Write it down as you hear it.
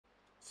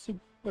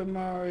Super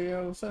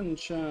Mario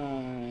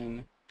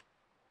Sunshine.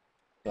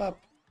 Up.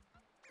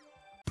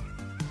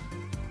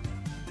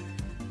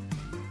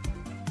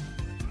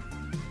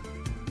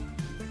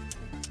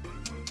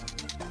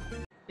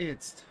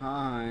 It's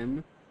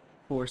time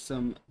for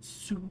some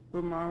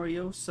Super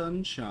Mario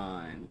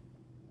Sunshine.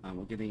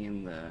 We're getting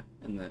in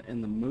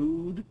the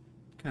mood,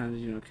 kind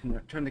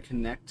of trying to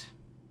connect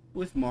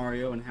with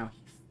Mario and how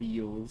he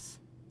feels.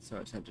 So I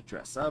just had to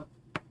dress up.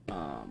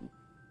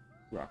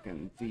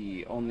 Rocking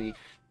the only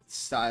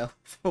style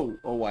of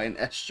Hawaiian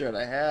S shirt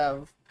I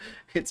have.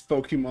 It's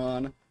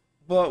Pokemon,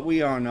 but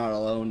we are not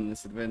alone in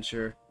this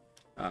adventure.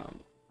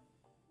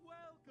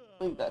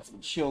 We've got some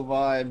chill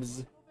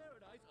vibes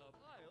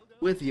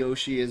with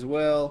Yoshi as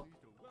well,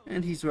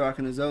 and he's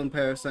rocking his own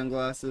pair of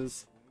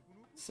sunglasses.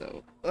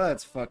 So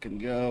let's fucking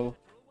go.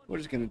 We're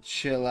just gonna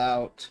chill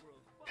out,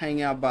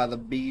 hang out by the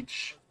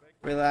beach,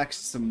 relax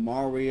some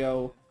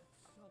Mario,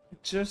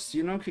 just,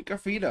 you know, kick our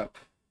feet up.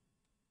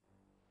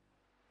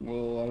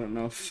 Well, I don't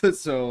know if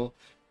this will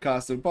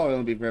costume probably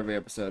won't be for every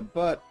episode,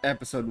 but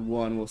episode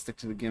 1 will stick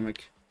to the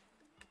gimmick.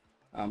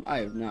 I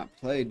have not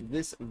played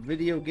this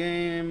video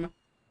game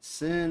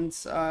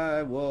since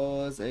I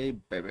was a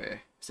baby.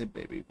 I say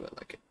baby, but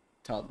like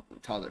a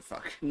toddler,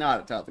 fuck. Not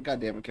a toddler. God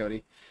damn it,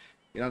 Cody.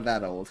 You're not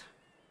that old.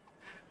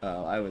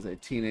 I was a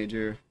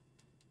teenager.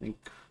 I think,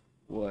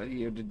 what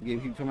year did the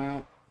GameCube come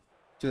out?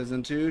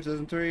 2002,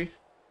 2003?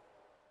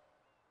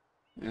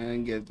 I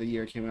didn't get the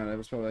year it came out. It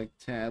was probably like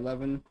 10,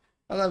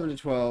 11 to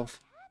 12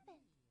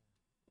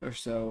 or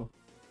so.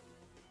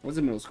 I was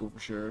in middle school for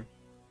sure.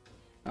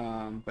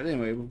 But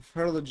anyway, we've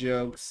heard all the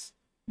jokes.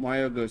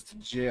 Mario goes to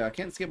jail. I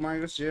can't skip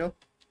Mario goes to jail.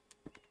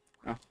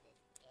 Oh.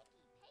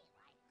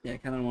 Yeah, I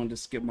kind of wanted to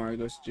skip Mario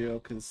goes to jail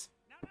because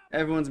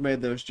everyone's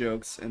made those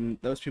jokes and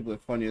those people are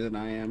funnier than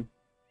I am.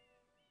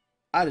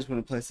 I just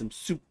want to play some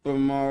Super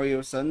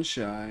Mario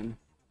Sunshine.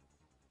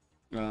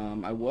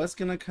 I was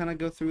gonna kind of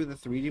go through the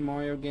 3D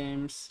Mario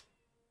games.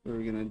 We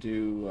were gonna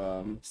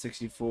do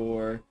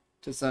 64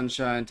 to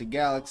Sunshine to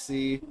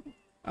Galaxy,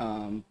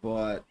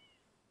 but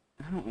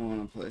I don't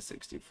want to play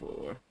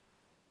 64.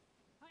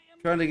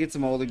 Trying to get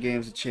some older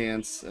games a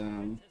chance.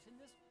 God,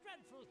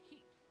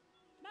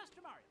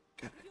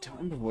 I don't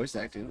remember voice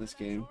acting in this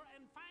game.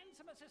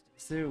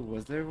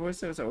 Was there voice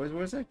acting? Was there always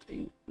voice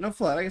acting? No,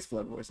 Flood. I guess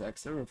Flood voice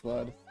acts. There were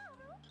Flood.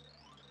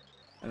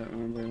 I don't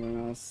remember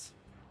anyone else.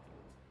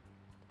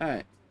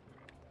 Alright.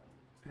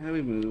 How do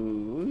we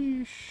move?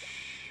 Whoosh.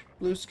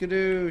 Blue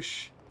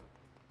skadoosh.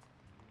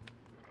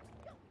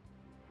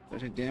 Do I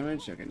take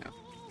damage? Okay, no.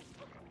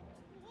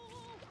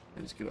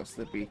 I just get all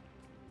slippy.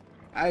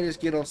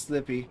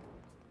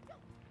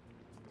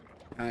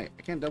 Alright,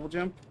 I can't double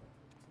jump.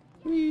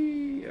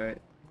 Whee!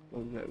 Alright,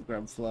 we'll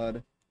grab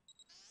Flood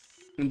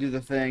and do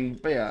the thing.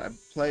 But yeah, I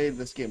played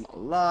this game a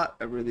lot.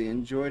 I really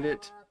enjoyed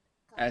it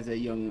as a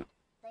young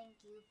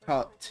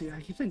I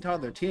keep saying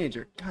toddler,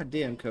 teenager. God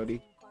damn,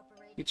 Cody.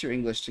 Get your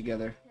English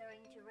together.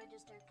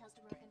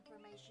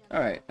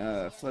 Alright,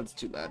 Flood's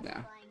too loud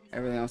now.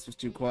 Everything else was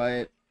too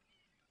quiet.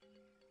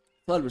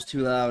 Flood was too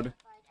loud.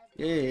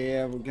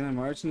 Yeah, we're gonna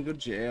march and go to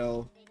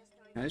jail.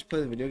 Can I just play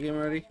the video game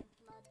already?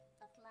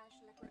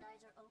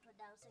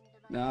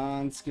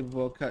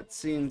 Non-skippable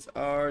cutscenes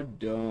are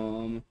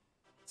dumb.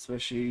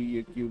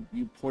 Especially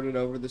you ported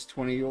over this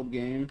 20-year-old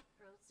game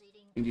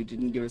and you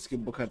didn't give it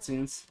skippable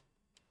cutscenes.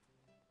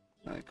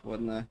 Like, what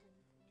in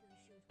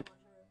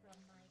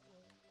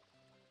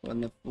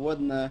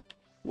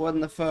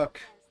the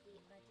fuck?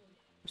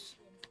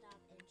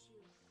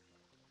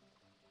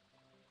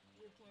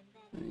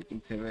 You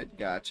can pivot,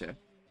 gotcha.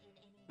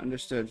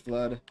 Understood,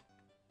 Flood.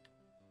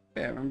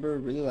 Yeah, I remember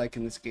really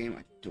liking this game.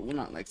 I do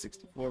not like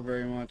 64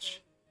 very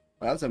much.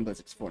 But I also haven't played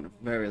 64 in a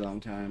very long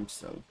time,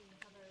 so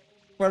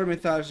part of me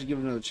thought I should give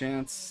it another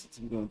chance since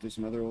I'm going through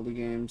some other older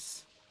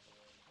games.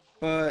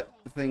 But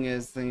the thing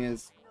is, I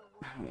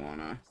don't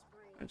wanna.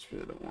 I just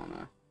really don't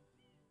wanna.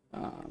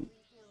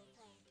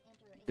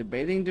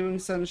 Debating doing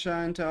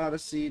Sunshine to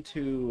Odyssey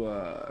to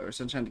or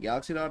Sunshine to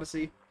Galaxy to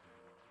Odyssey.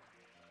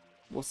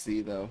 We'll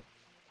see though.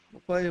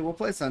 We'll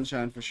play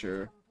Sunshine for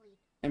sure,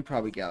 and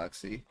probably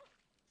Galaxy.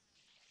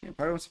 Yeah,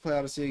 probably wants to play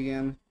Odyssey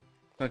again.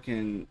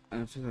 Fucking,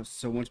 I feel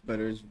so much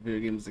better as video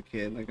games as a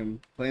kid. Like,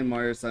 I'm playing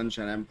Mario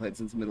Sunshine. I haven't played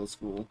since middle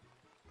school,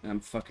 and I'm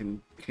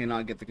fucking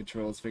cannot get the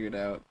controls figured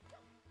out.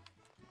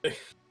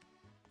 It's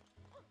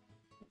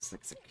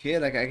like, as a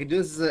kid, I could do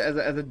this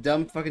as a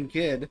dumb fucking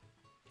kid.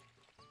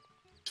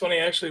 It's funny,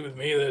 actually, with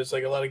me, there's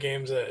like a lot of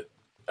games that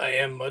I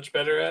am much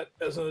better at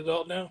as an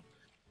adult now.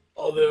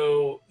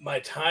 Although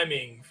my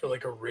timing for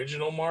like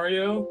original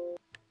Mario,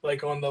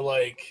 like on the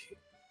like,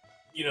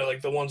 you know,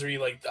 like the ones where you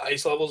like the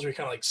ice levels where you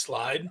kind of like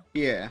slide.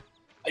 Yeah.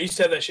 I used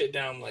to have that shit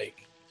down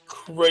like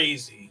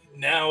crazy.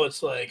 Now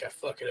it's like I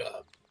fuck it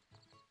up.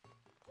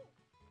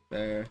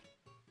 There.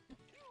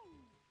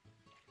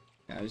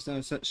 Yeah, I just know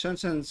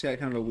Sunshine's got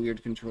kind of a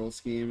weird control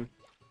scheme.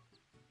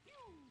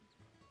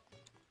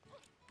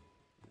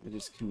 I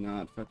just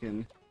cannot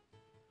fucking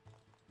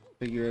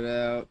figure it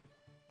out.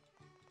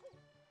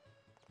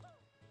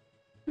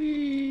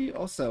 Whee!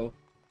 Also,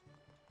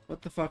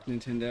 What the fuck,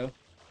 Nintendo?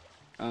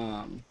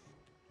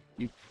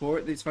 You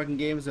port these fucking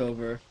games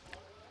over,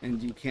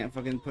 and you can't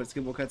fucking put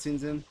skippable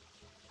cutscenes in?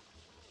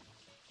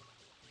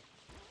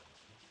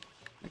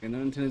 Like, I know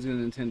Nintendo's gonna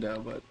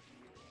Nintendo, but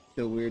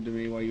still weird to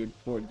me why you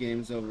would port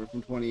games over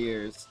from 20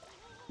 years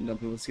and don't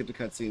people skip the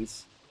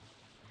cutscenes.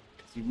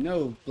 Because you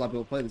know a lot of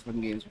people play these fucking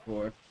games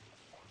before.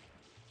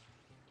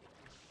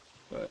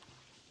 But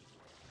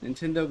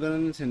Nintendo gonna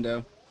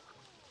Nintendo.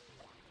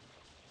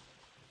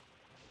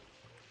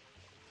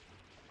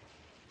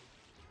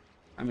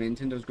 I mean,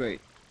 Nintendo's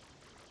great.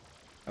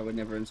 I would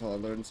never install a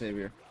Lord and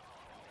Savior.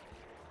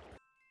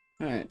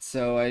 Alright,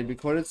 so I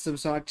recorded some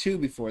Sonic 2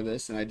 before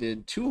this, and I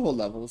did 2 whole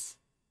levels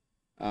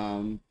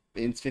in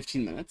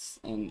 15 minutes.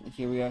 And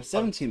here we are,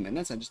 17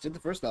 minutes. I just did the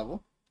first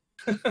level.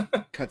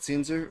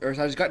 Cutscenes or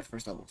I just got the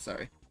first level,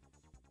 sorry.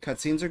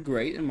 Cutscenes are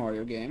great in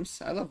Mario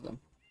games. I love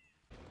them.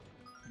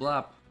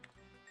 Blop.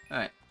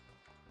 Alright.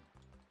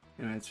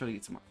 Anyway, let's try to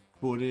get some more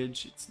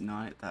footage. It's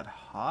not that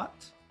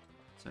hot,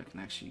 so I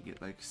can actually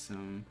get like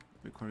some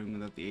recording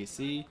without the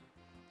AC.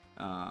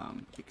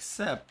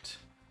 Except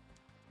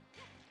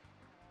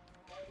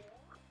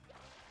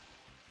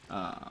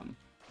I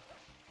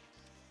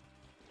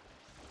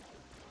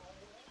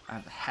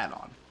have the hat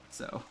on,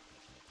 so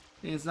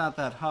it's not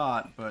that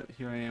hot, but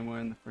here I am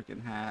wearing the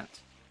freaking hat.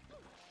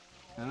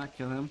 Can I not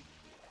kill him?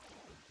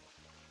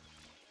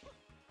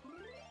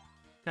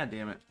 God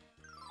damn it.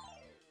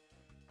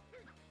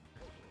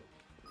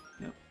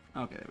 Yep.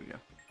 Okay, there we go.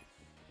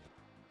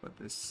 But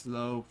this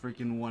slow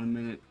freaking 1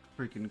 minute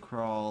freaking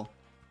crawl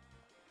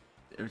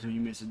every time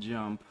you miss a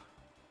jump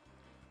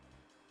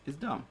is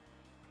dumb.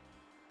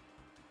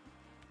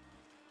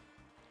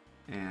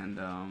 And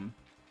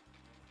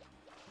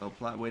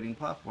waiting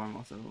platform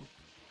also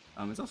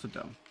is also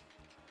dumb.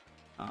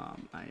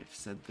 I've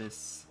said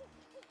this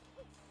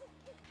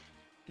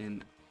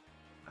in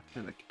I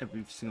feel like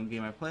every single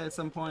game I play at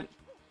some point,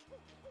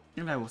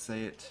 and I will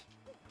say it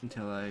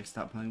until I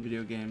stop playing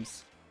video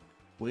games.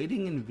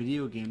 Waiting in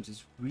video games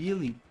is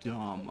really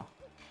dumb.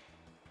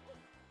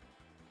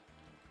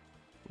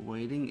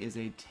 Waiting is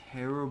a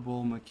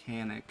terrible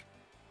mechanic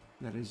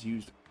that is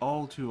used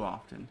all too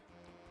often.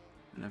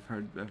 And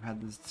I've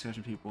had this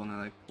discussion with people, and they're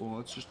like, well,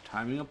 it's just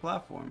timing a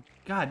platform.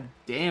 God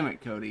damn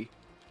it, Cody.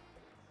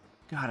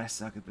 God, I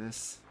suck at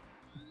this.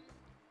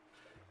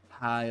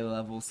 High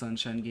level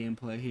Sunshine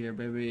gameplay here,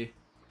 baby.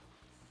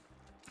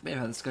 I've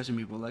had discussion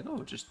with people like,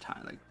 oh, just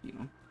time, like, you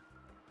know,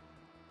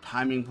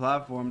 timing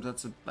platforms,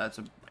 that's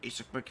a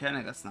basic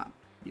mechanic. That's not,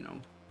 you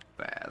know,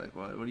 bad. Like,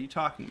 what are you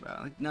talking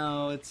about? Like,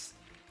 no,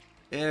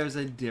 there's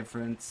a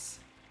difference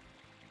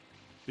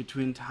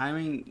between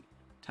timing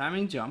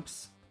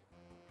jumps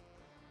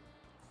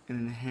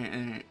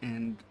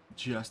and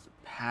just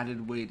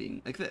padded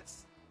waiting like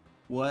this.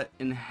 What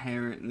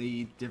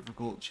inherently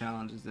difficult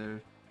challenge is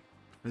there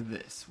for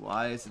this?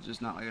 Why is it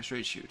just not like a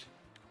straight shoot?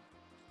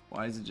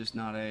 Why is it just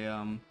not a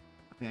I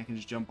think I can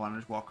just jump on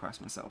and just walk across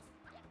myself?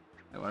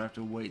 I would have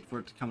to wait for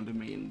it to come to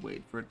me and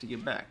wait for it to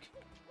get back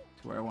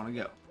to where I want to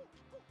go.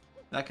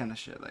 That kind of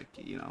shit, like,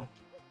 you know,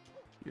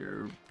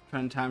 you're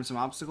trying to time some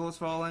obstacles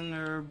falling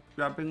or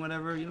dropping,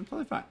 whatever, you know,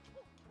 totally fine.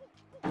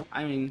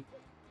 I mean,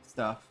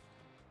 stuff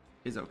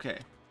is okay,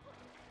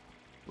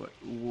 but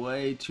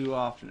way too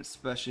often,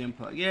 especially in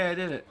yeah, I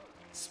did it.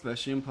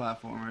 Especially in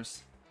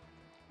platformers,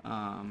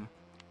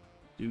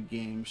 do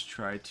games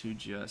try to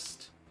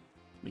just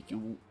make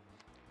you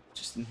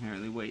just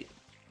inherently wait?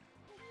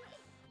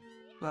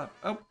 But,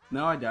 oh,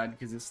 no, I died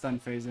because the stun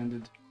phase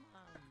ended.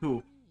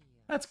 Cool.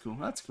 That's cool.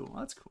 That's cool.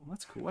 That's cool.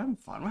 That's cool. We're having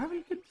fun. We're having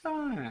a good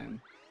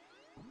time.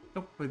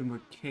 Oh, but then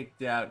we're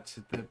kicked out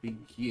to the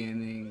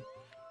beginning.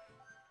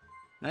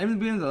 Not even the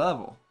beginning of the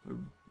level. We're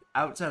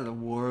outside of the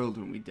world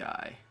when we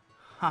die.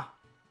 Huh.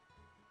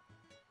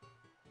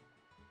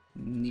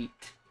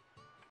 Neat.